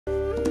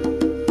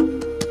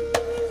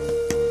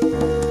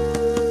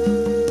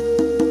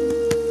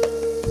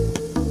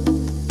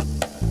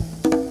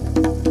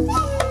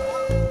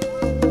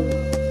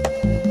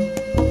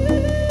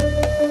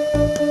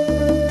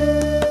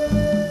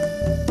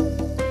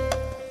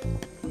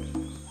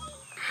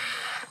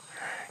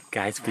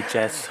Guys, we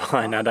just saw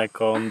an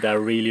anaconda,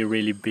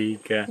 really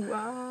big.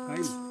 Wow.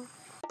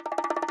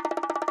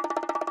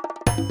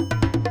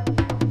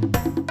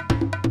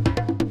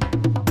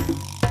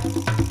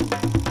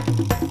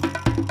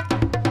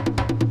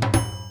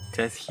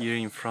 Just here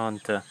in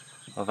front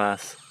of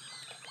us,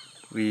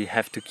 we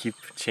have to keep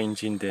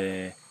changing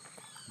the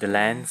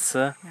lens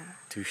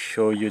to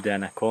show you the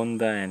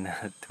anaconda and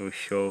to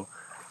show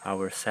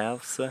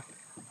ourselves.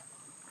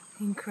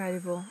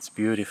 Incredible. It's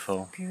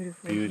beautiful.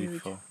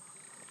 Beautiful.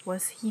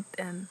 Was hit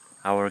and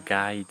our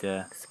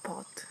guide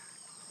spot.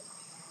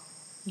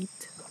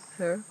 It,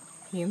 her,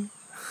 him,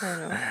 I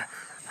don't know.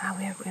 Now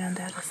we are going on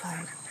the other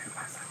side.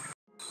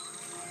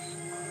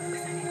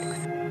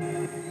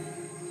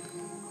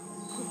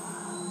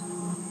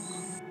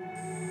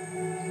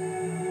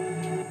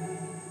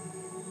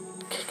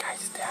 Okay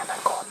guys, the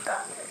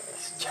anaconda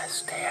is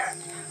just there.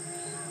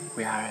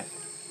 We are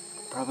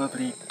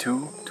probably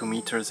 2.5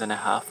 meters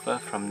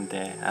from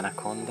the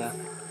anaconda.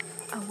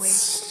 Away.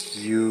 It's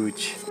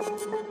huge.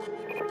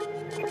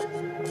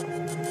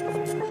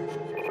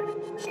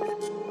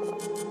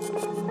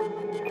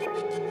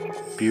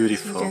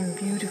 Beautiful. And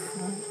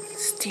beautiful.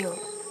 Still.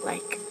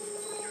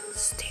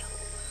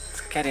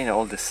 It's getting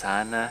all the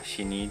sun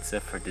she needs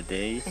for the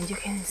day. And you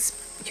can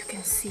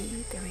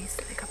see there is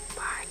like a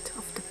part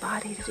of the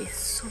body that is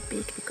so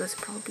big because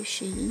probably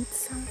she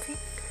eats something.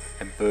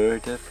 A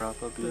bird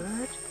probably.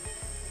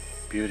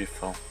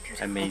 Beautiful.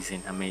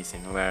 Amazing.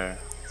 We're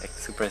like,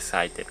 super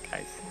excited,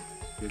 guys.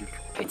 Beautiful.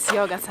 It's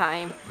yoga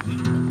time.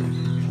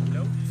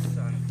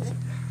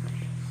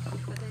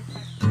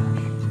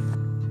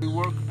 We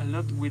work a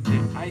lot with the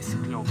eyes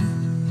closed.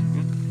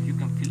 You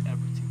can feel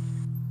everything.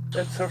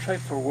 Let's try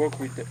for work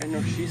with the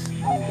energies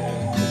in the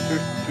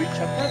first 3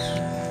 chakras.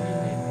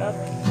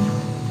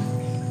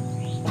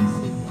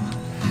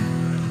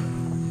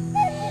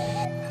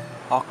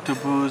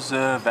 Octopus,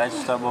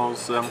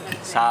 vegetables,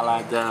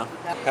 salad,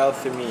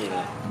 healthy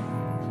meal.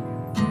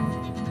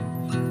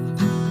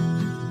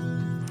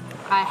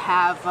 I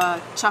have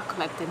a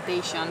chocolate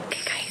temptation.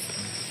 Okay guys,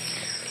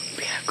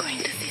 we are going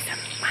to see some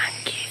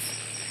monkeys.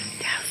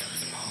 They are so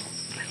small,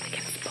 but we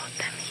can spot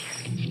them here.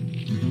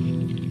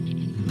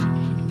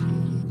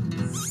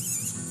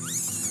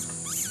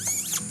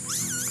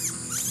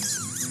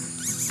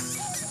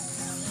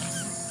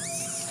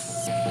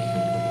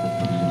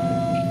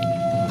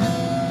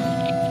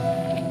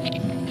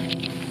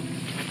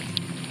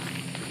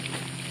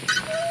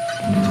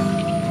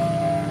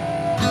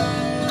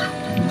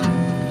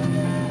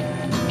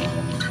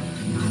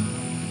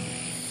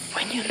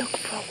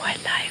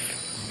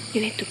 You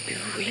need to be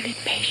really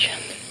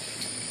patient,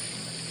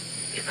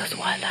 because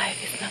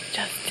wildlife is not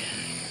just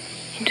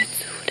in the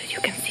zoo that you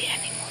can see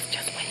animals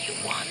just when you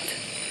want.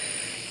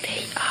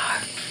 They are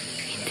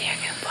in their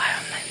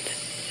environment.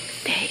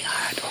 They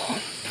are at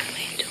home. You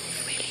need to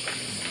really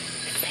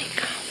stay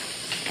calm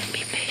and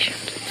be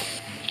patient.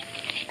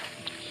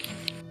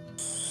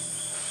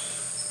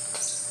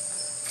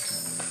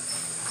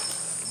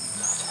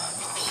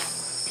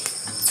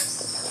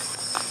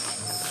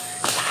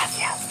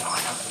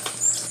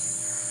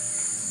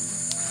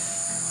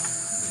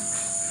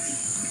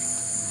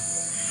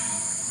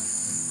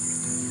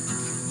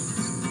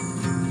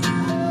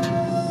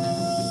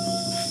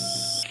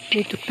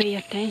 Need to pay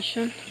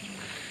attention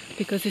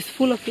because it's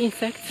full of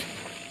insects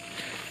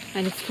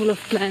and it's full of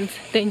plants,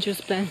 dangerous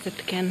plants that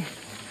can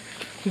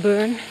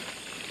burn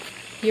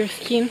your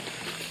skin.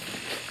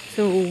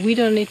 So we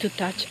don't need to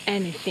touch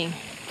anything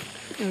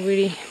and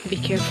really be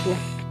careful.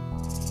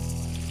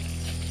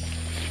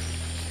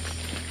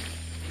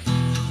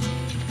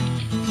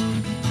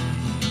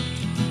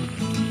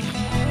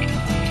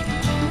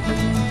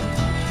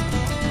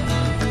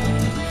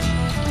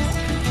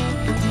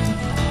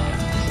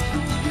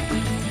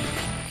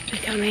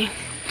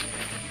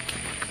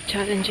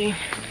 Challenging.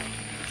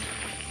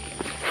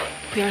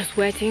 We are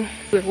sweating.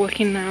 We're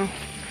walking now,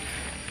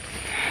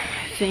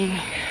 I think,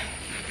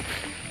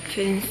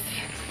 since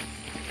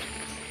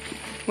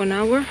 1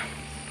 hour,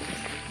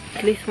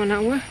 at least 1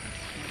 hour,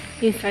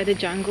 inside the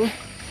jungle,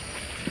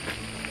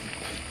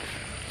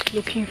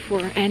 looking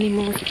for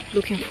animals,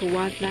 looking for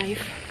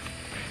wildlife.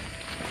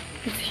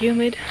 It's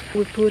humid.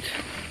 We put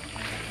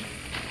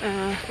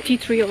tea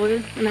tree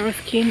oil on our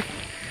skin,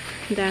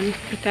 then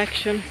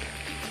protection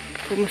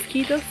for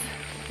mosquitoes.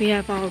 We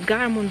have our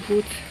GARMONT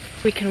boots.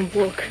 We can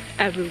walk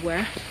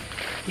everywhere.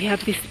 We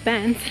have these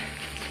pants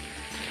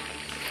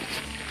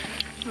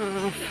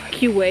of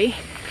QA.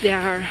 They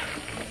are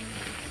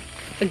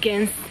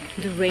against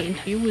the rain.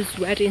 You will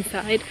sweat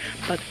inside,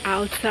 but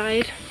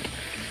outside,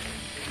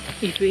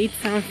 if you eat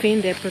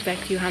something, they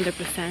protect you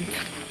 100%.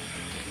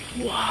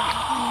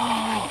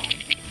 Wow!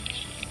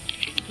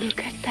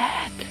 Look at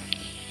that!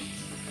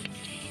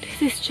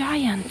 This is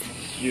giant.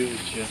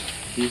 Huge.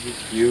 This is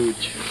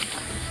huge.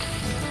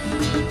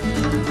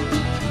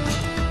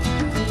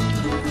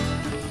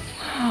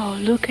 Wow,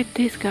 look at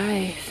these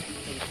guys.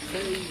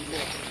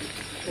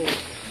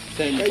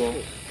 Seibo.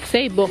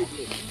 Seibo.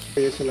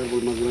 Es el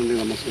árbol más grande de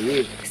la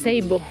Amazonía.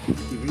 Seibo.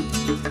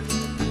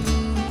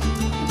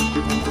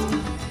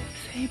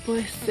 tipo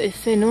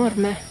es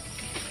enorme.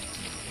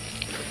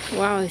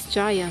 Wow, es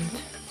giant.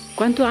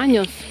 ¿Cuántos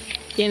años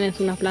tienes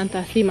una planta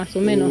así, más o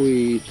menos?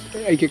 Uy,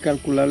 hay que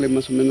calcularle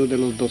más o menos de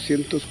los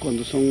 200,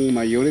 cuando son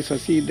mayores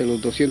así, de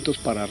los 200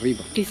 para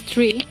arriba. This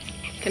tree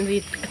can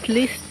be at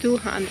least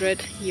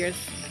 200 years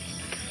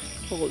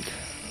old.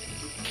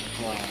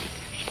 Wow.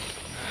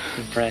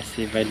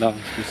 Impressive, I love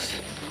this.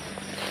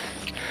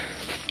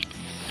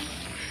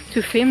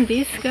 To film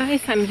this,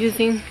 guys, I'm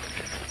using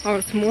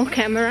our small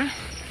camera.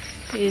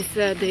 It's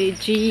the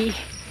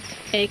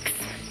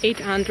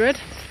GX800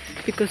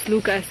 because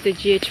Luca has the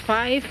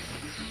GH5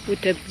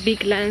 with a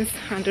big lens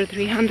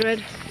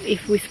 100-300.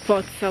 If we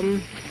spot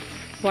some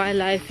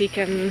wildlife, we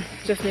can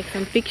just make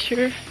some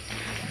picture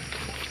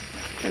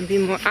and be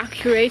more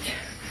accurate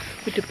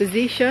with the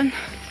position.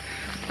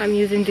 I'm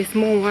using the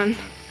small one,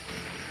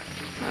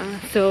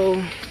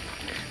 so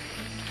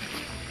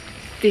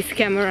this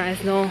camera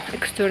has no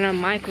external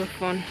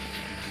microphone,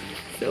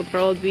 so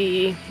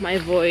probably my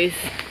voice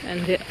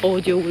and the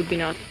audio will be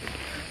not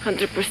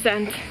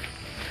 100%,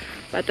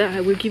 but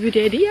I will give you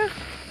the idea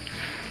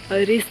how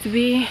it is to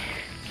be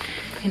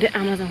in the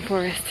Amazon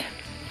forest.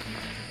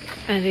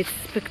 And it's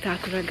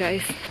spectacular,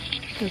 guys.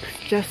 Looks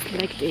just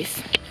like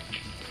this.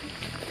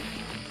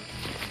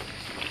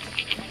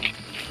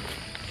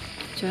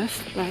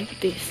 Just like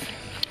this.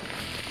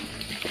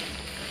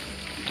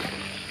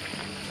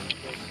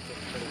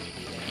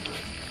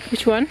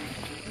 Which one?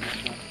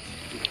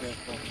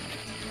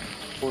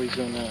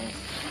 Poison.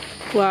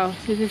 Wow,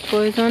 this is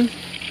poison.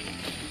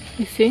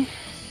 You see?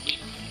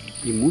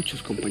 Y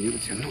muchos compañeros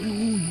decían,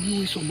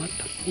 no, eso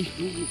mata. Uy,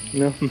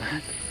 no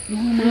mata. No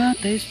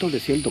mata esto,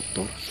 decía el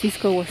doctor.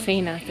 Cisco was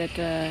saying us that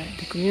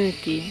the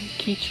community,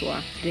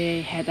 Quechua,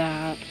 they had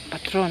a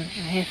patron, a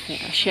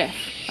jefe, a chef,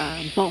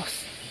 a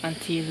boss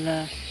until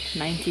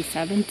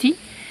 1970.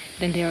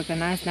 Then they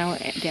organized, now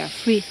they are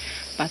free.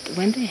 But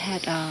when they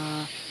had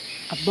a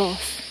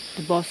boss,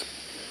 the boss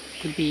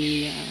could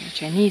be a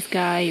Chinese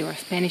guy or a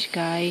Spanish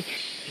guy,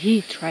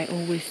 he tried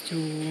always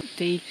to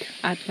take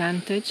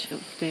advantage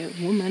of the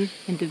woman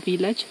in the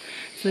village.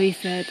 So he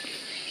said,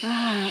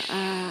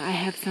 I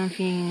have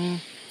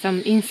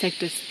some insect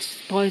that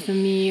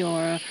poison me,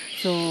 or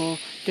so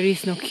there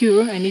is no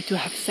cure, I need to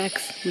have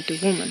sex with the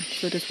woman.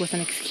 So this was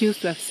an excuse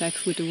to have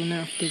sex with the women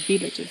of the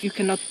villages. You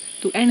cannot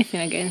do anything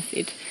against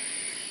it.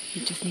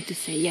 You just need to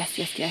say yes,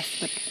 yes, yes.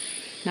 But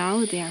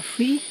now they are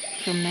free.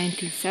 From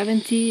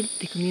 1970,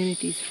 the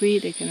community is free.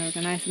 They can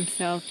organize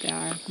themselves. They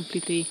are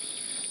completely.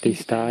 They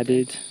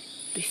studied.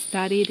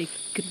 They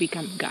could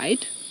become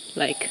guide,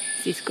 like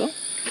Cisco.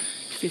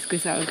 Cisco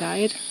is our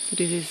guide. So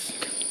this is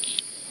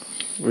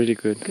really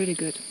good. Really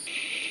good.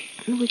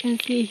 And we can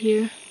see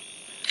here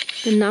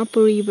the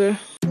Napo River.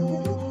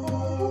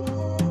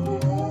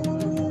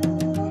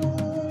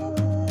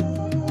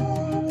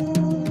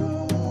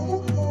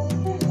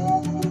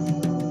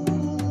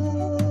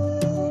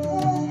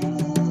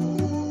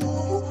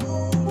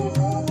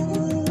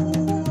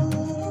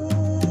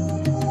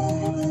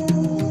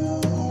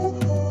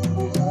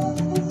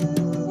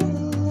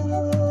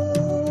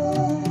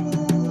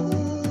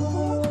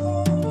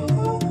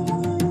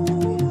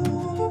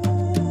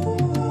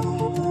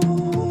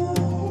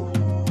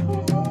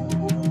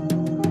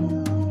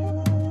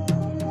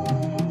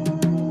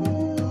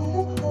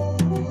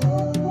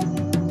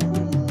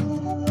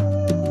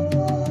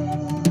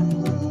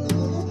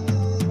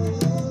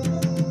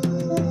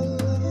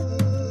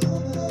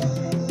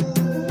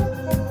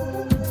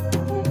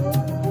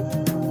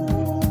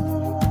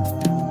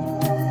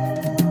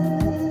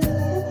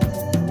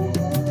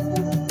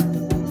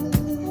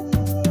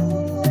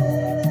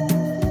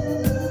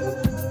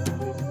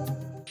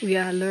 We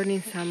are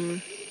learning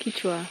some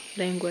Quechua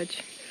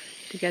language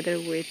together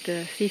with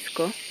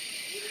Cisco.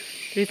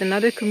 There is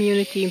another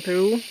community in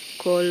Peru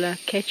called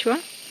Quechua.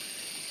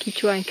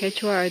 Quechua and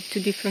Quechua are two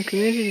different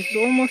communities. It's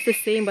almost the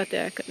same, but they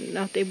are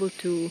not able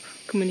to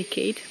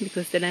communicate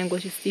because the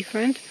language is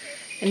different.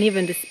 And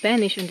even the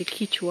Spanish and the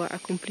Quechua are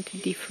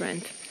completely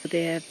different.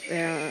 They have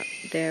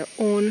their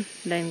own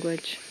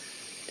language,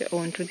 their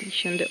own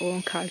tradition, their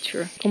own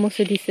culture. ¿Cómo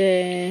se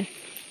dice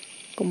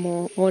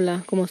como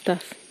hola, cómo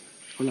estás?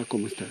 Hola,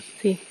 ¿cómo estás?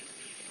 Sí.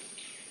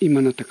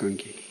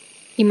 Imanatakanki.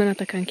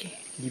 Imanatakanki.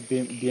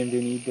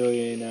 Bienvenido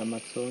en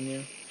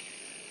Amazonia.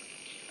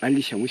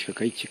 Ali shamushka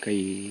kaichi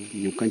kai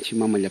ñukanchi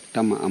mama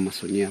llaptama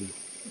amazoniano.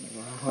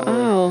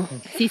 Wow.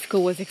 Cisco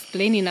was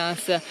explaining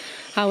us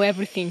how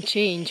everything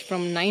changed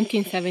from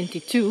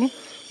 1972,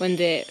 when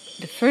the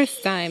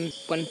first time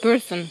one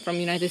person from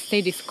the United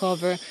States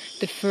discovered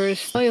the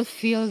first oil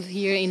field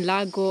here in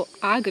Lago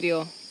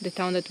Agrio, the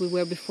town that we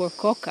were before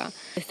Coca.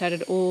 They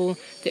started all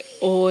the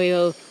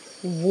oil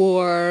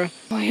war,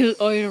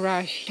 oil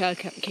rush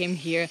came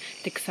here,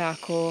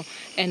 Texaco,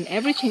 and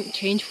everything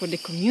changed for the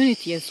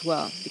community as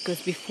well,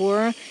 because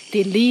before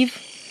they live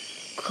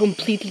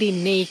completely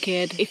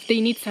naked. If they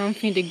need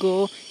something, they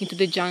go into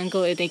the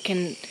jungle and they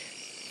can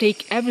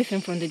take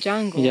everything from the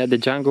jungle. Yeah, the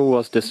jungle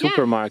was the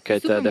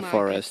supermarket, the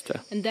forest.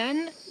 And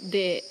then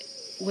the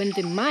when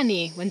the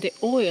money, when the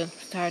oil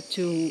start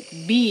to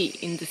be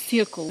in the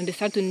circle, when they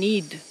start to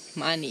need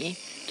money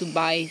to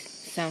buy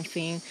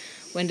something,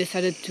 when they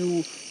started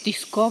to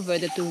discover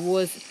that there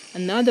was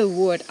another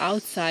world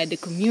outside the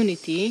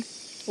community,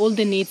 all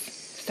the needs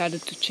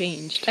started to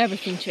change.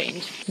 Everything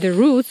changed. The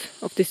roots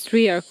of this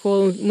tree are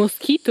called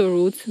mosquito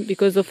roots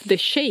because of the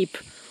shape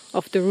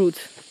of the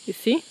roots. You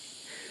see?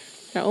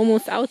 They're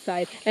almost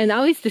outside. And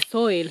how is the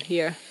soil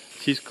here?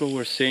 Cisco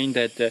was saying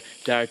that there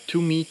are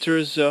 2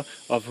 meters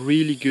of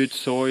really good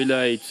soil.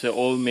 It's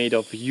all made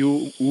of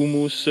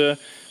humus,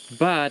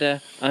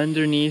 but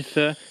underneath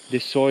the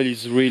soil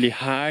is really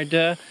hard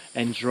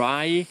and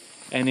dry,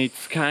 and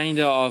it's kind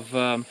of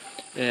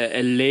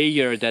a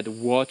layer that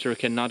water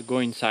cannot go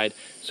inside.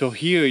 So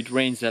here it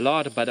rains a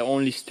lot, but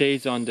only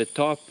stays on the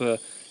top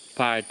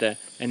part,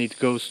 and it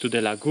goes to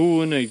the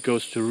lagoon, it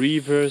goes to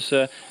rivers,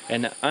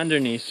 and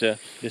underneath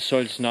the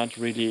soil is not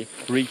really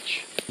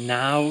rich.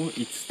 Now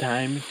it's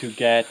time to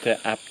get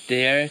up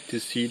there to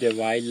see the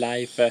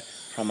wildlife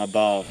from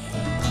above.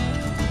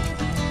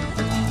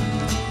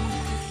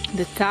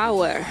 The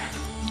tower.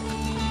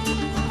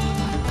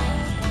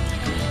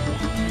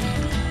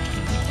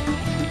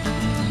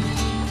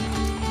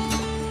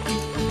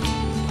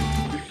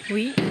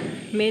 We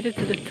made it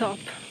to the top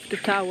of the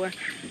tower.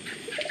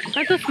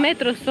 ¿Cuántos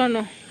metros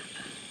sono?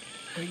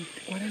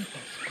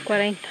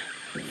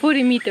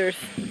 40 meters.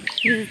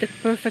 This is the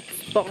perfect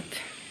spot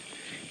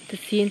to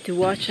see and to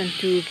watch and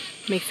to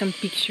make some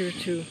picture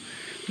to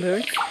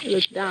birds.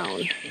 Look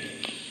down.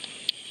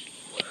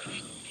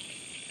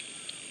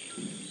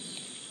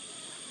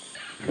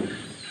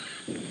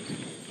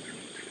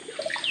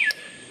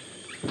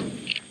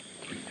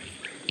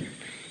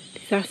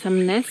 These are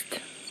some nests.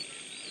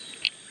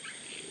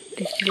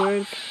 These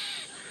birds,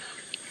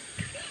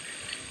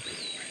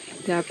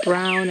 they are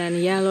brown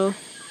and yellow.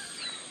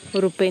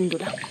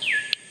 Orupendula.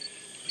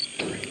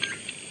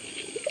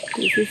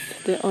 This is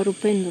the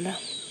orupendula.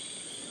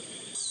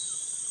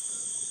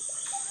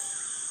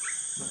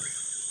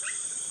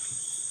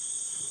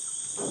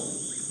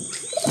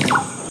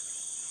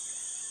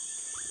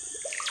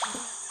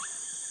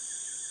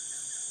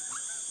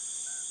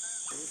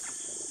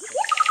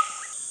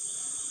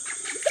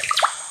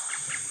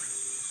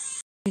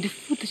 In the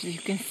footage you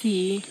can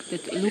see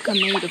that Luca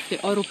made of the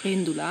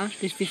orupendula,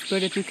 this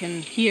bird that you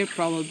can hear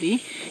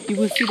probably, you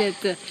will see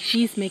that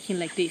she is making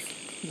like this.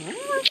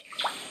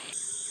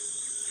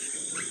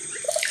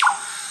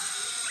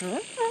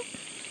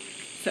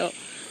 So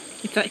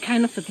it's a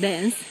kind of a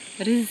dance,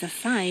 but this is a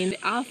sign.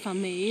 The alpha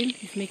male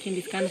is making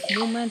this kind of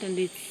movement, and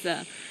it's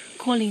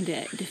calling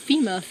the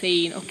female,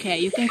 saying, okay,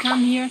 you can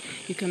come here,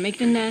 you can make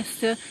the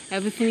nest,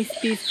 everything is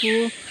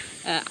peaceful.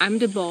 I'm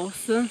the boss,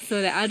 so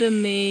the other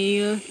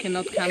male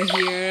cannot come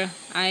here.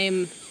 I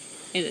am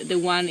the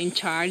one in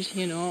charge,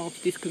 you know, of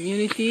this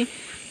community.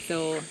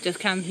 So just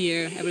come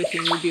here,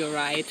 everything will be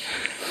alright.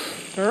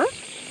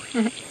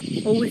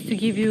 Always to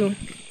give you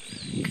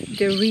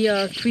the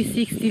real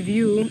 360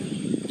 view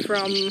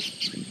from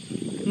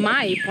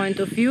my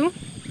point of view,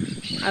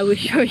 I will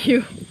show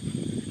you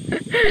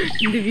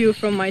the view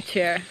from my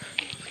chair.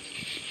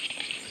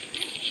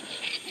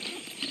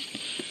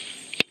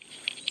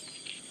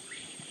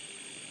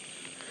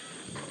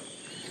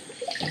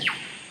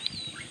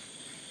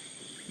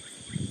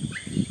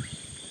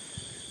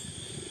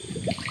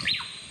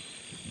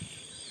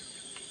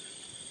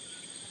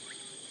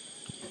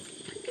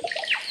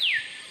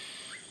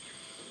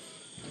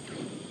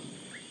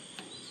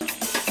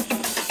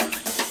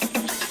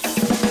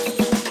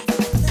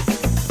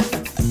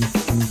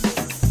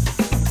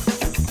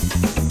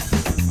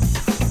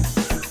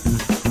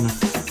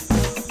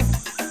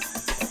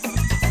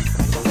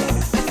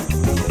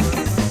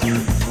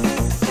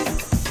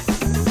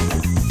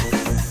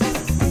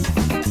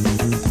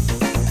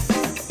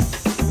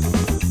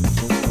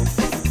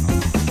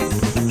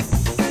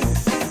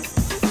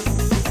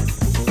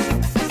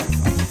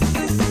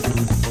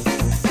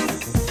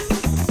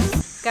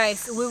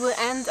 Guys, we will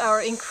end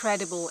our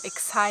incredible,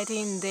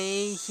 exciting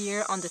day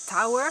here on the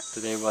tower.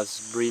 Today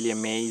was really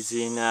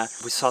amazing.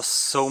 We saw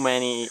so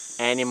many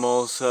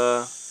animals.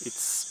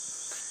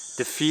 It's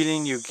the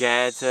feeling you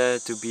get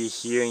to be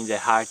here in the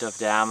heart of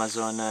the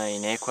Amazon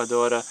in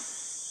Ecuador.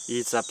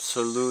 It's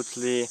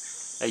absolutely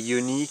a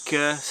unique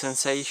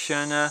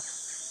sensation.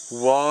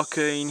 Walk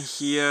in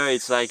here,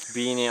 it's like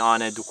being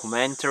on a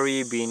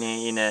documentary, being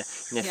in a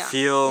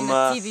film, in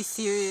a TV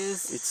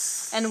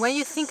series. And when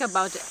you think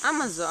about the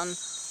Amazon,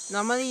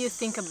 normally you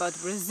think about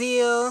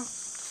Brazil,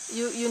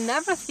 you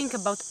never think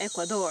about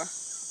Ecuador.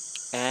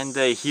 And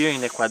here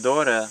in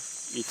Ecuador,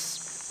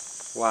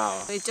 it's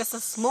wow. It's just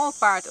a small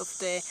part of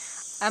the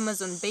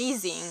Amazon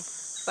basin,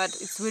 but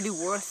it's really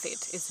worth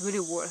it. It's really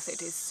worth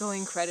it. It's so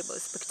incredible,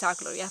 it's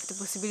spectacular. You have the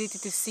possibility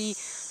to see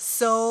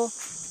so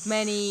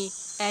many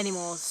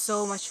animals,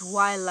 so much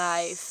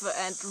wildlife,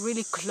 and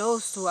really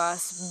close to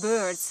us,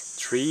 birds,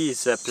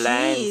 trees,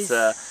 plants.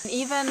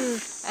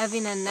 Even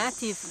having a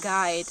native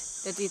guide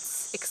that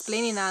it's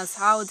explaining us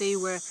how they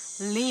were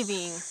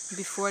living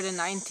before the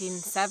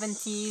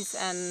 1970s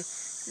and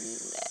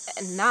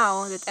And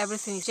now that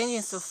everything is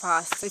changing so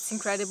fast, it's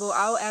incredible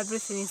how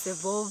everything is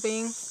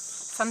evolving,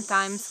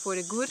 sometimes for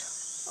the good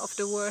of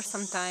the world,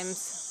 sometimes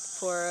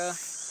for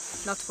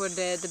not for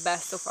the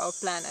best of our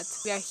planet.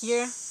 We are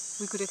here,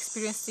 we could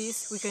experience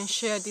this, we can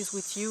share this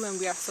with you, and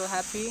we are so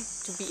happy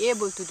to be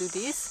able to do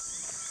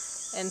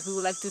this. And we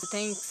would like to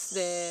thank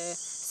the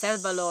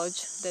Selva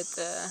Lodge that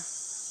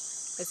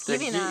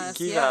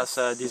give us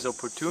this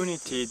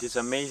opportunity, this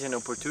amazing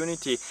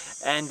opportunity.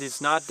 And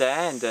it's not the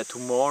end.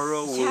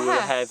 Tomorrow we will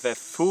have a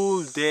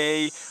full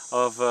day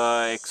of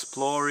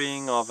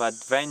exploring, of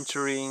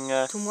adventuring.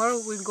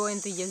 Tomorrow we'll go in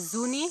the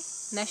Yasuni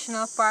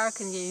National Park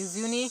and the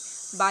Yasuni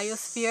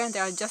Biosphere.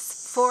 There are just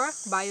 4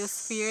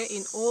 biospheres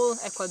in all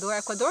Ecuador.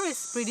 Ecuador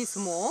is pretty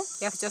small.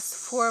 We have just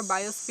 4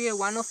 biospheres.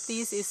 One of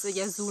these is the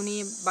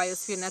Yasuni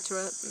Biosphere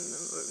Natural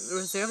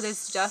Reserve.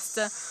 That's just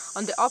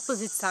on the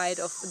opposite side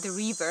of the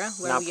river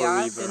where we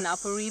are, the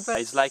Napo River.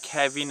 It's like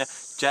having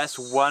just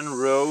one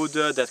road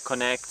that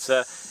connects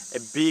a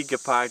big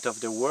part of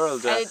the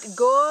world. And it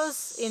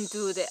goes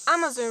into the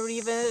Amazon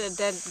River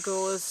that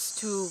goes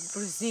to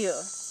Brazil.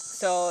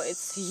 So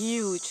it's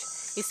huge.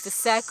 It's the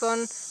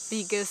second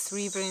biggest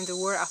river in the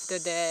world after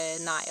the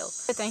Nile.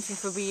 Thank you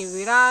for being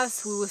with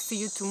us. We will see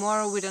you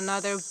tomorrow with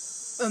another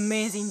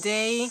amazing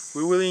day.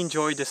 We will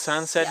enjoy the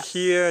sunset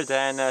here,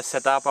 then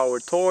set up our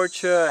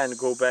torch and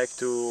go back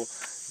to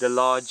the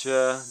lodge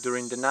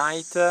during the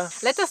night.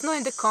 Let us know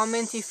in the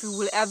comments if you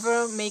will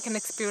ever make an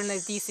experience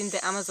like this in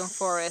the Amazon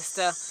forest.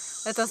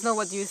 Let us know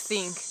what you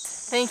think.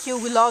 Thank you,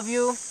 we love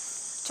you.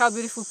 Ciao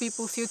beautiful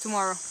people, see you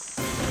tomorrow.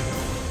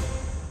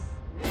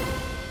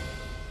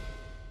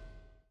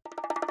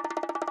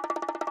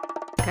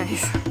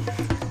 Guys,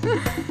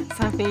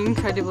 something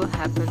incredible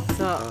happened.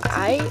 So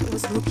I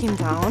was looking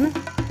down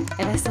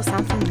and I saw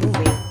something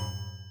moving.